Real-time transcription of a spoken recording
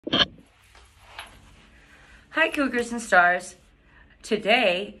Hi, Cougars and Stars.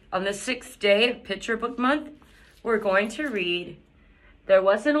 Today, on the 6th day of Picture Book Month, we're going to read There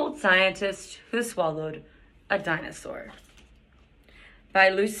Was an Old Scientist Who Swallowed a Dinosaur by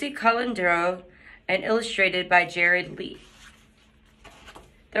Lucille Colandro and illustrated by Jared Lee.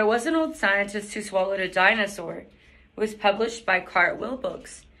 There Was an Old Scientist Who Swallowed a Dinosaur was published by Cartwheel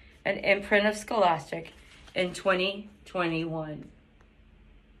Books, an imprint of Scholastic, in 2021.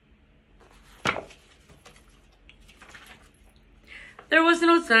 There was an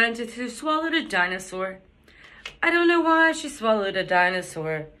old scientist who swallowed a dinosaur. I don't know why she swallowed a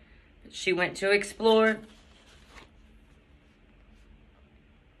dinosaur, but she went to explore.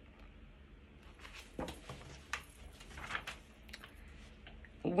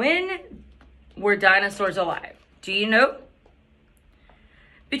 When were dinosaurs alive? Do you know?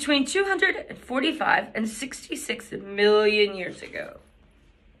 Between 245 and 66 million years ago.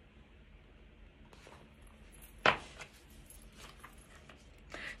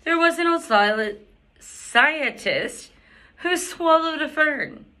 There was an old scientist who swallowed a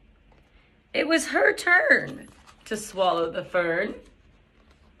fern. It was her turn to swallow the fern.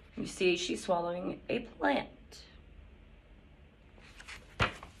 You see, she's swallowing a plant.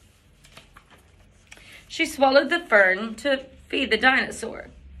 She swallowed the fern to feed the dinosaur.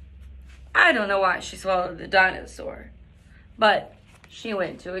 I don't know why she swallowed the dinosaur, but she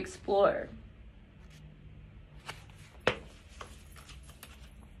went to explore.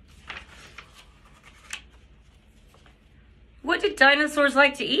 What did dinosaurs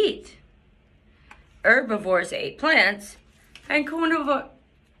like to eat? Herbivores ate plants, and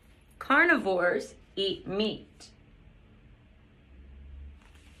carnivores eat meat.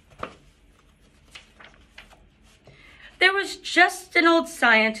 There was just an old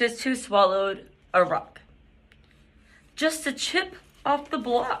scientist who swallowed a rock. Just a chip off the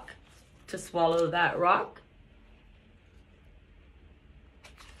block to swallow that rock.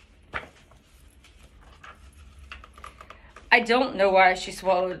 I don't know why she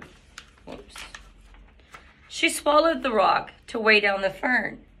swallowed, She swallowed the rock to weigh down the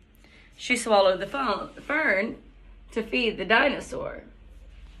fern. She swallowed the fern to feed the dinosaur.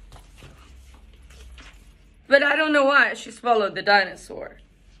 But I don't know why she swallowed the dinosaur.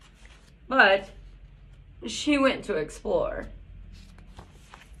 But she went to explore.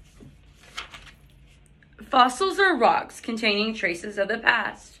 Fossils are rocks containing traces of the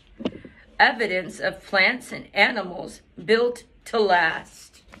past. Evidence of plants and animals built to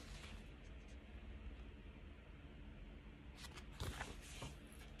last.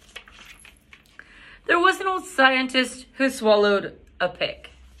 There was an old scientist who swallowed a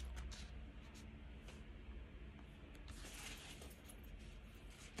pick.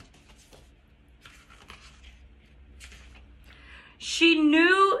 She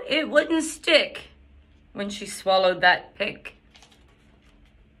knew it wouldn't stick when she swallowed that pick.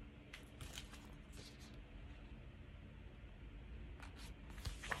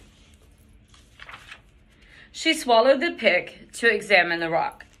 She swallowed the pick to examine the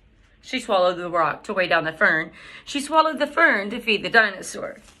rock. She swallowed the rock to weigh down the fern. She swallowed the fern to feed the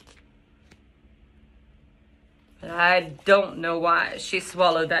dinosaur. But I don't know why she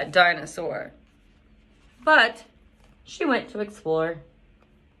swallowed that dinosaur. But she went to explore.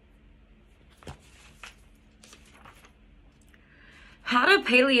 How do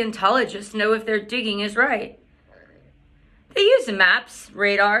paleontologists know if their digging is right? They use maps,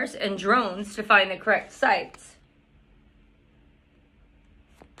 radars, and drones to find the correct sites.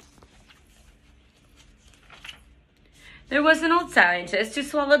 There was an old scientist who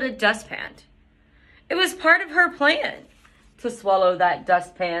swallowed a dustpan. It was part of her plan to swallow that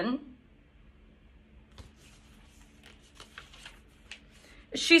dustpan.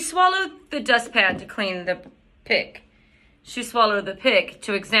 She swallowed the dustpan to clean the pick. She swallowed the pick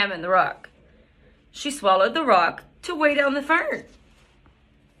to examine the rock. She swallowed the rock to weigh down the fern.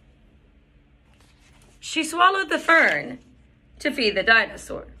 She swallowed the fern to feed the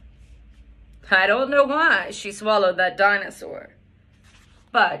dinosaur. I don't know why she swallowed that dinosaur,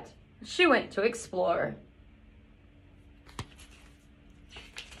 but she went to explore.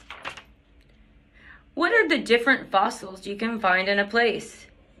 What are the different fossils you can find in a place?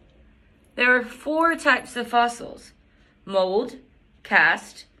 There are 4 types of fossils: mold,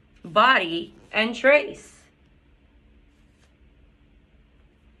 cast, body, and trace.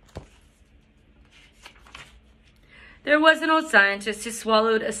 There was an old scientist who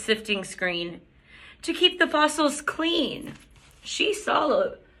swallowed a sifting screen to keep the fossils clean. She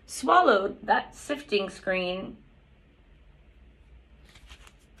swallowed that sifting screen.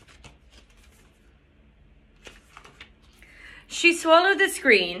 She swallowed the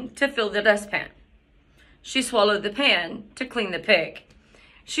screen to fill the dustpan. She swallowed the pan to clean the pick.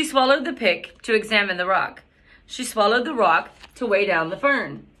 She swallowed the pick to examine the rock. She swallowed the rock to weigh down the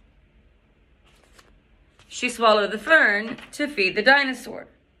fern. She swallowed the fern to feed the dinosaur.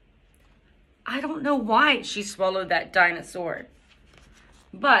 I don't know why she swallowed that dinosaur,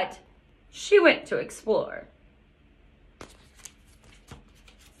 but she went to explore.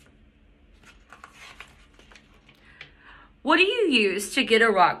 What do you use to get a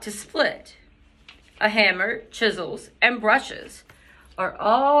rock to split? A hammer, chisels, and brushes are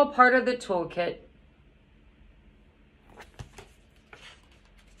all part of the toolkit.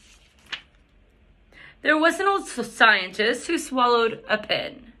 There was an old scientist who swallowed a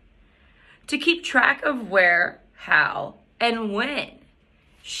pen to keep track of where, how, and when.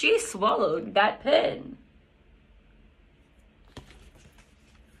 She swallowed that pen.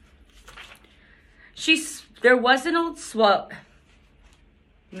 There was an old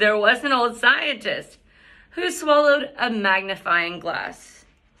scientist who swallowed a magnifying glass.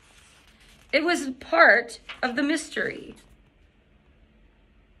 It was part of the mystery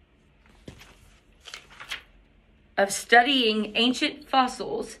of studying ancient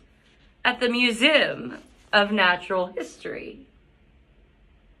fossils at the Museum of Natural History.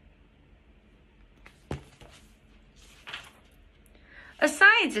 A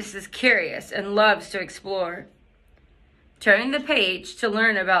scientist is curious and loves to explore. Turn the page to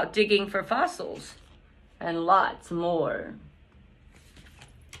learn about digging for fossils and lots more.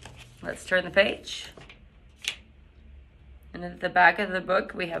 Let's turn the page. And at the back of the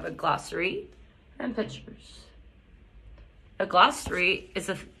book, we have a glossary and pictures. A glossary is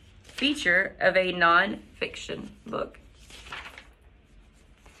a feature of a non-fiction book.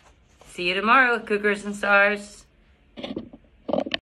 See you tomorrow, Cougars and Stars.